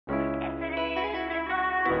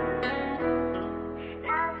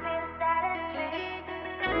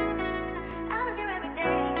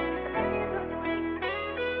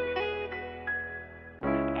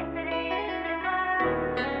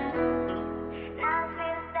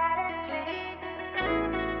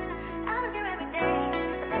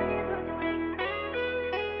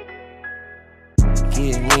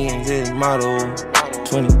Get me in this model.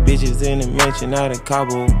 20 bitches in the mansion out of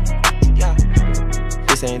Cabo.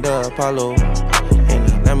 This ain't the Apollo. And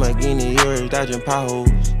a Lamborghini, yours dodging potholes.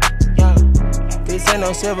 This ain't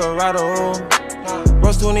no Silverado.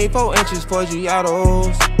 Rose 24 inches for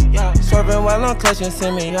Giottos. Swerving while I'm clutching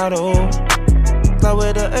semi-auto. Fly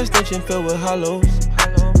with an extension filled with hollows.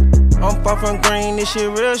 I'm far from green, this shit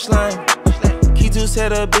real slime. Key to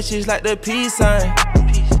set up bitches like the peace sign.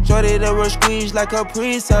 Shorty the real squeeze like a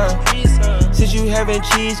pre-sign. Since you having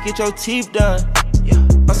cheese, get your teeth done.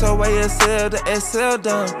 Also weigh yourself, the XL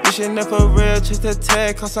done. You should never real, just a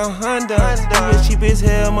tag, cost $100. You was cheap as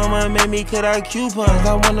hell, mama made me cut out coupons.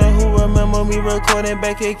 I wonder who remember me recording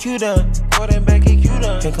back at Q-Done.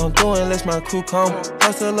 Can't come through unless my crew come.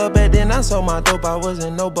 Hustle up back then, I sold my dope, I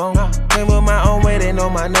wasn't no bone. Came with my own way, they know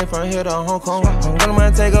my name from here to Hong Kong. I'm gonna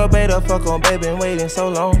mind take a beta, fuck on, baby, been waiting so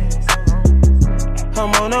long. I'm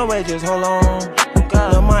on the way, just hold on.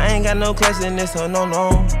 Lil' ma ain't got no class in this, so no.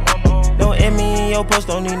 Don't add me in your post,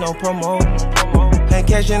 don't need no promo. Ain't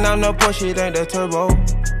cashing out no Porsche, it ain't the turbo.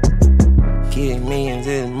 Get millions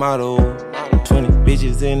is model. 20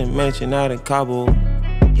 bitches in the mansion out of Cabo.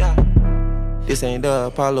 This ain't the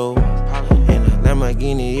Apollo. And a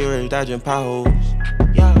Lamborghini, yours dodging potholes.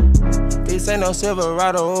 This ain't no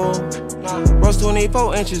Silverado. Rose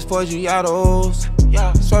 24 inches for Giottos.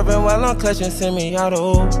 Swerving while I'm clutching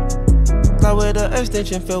semi-auto. Fly with an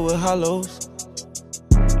extension filled with hollows.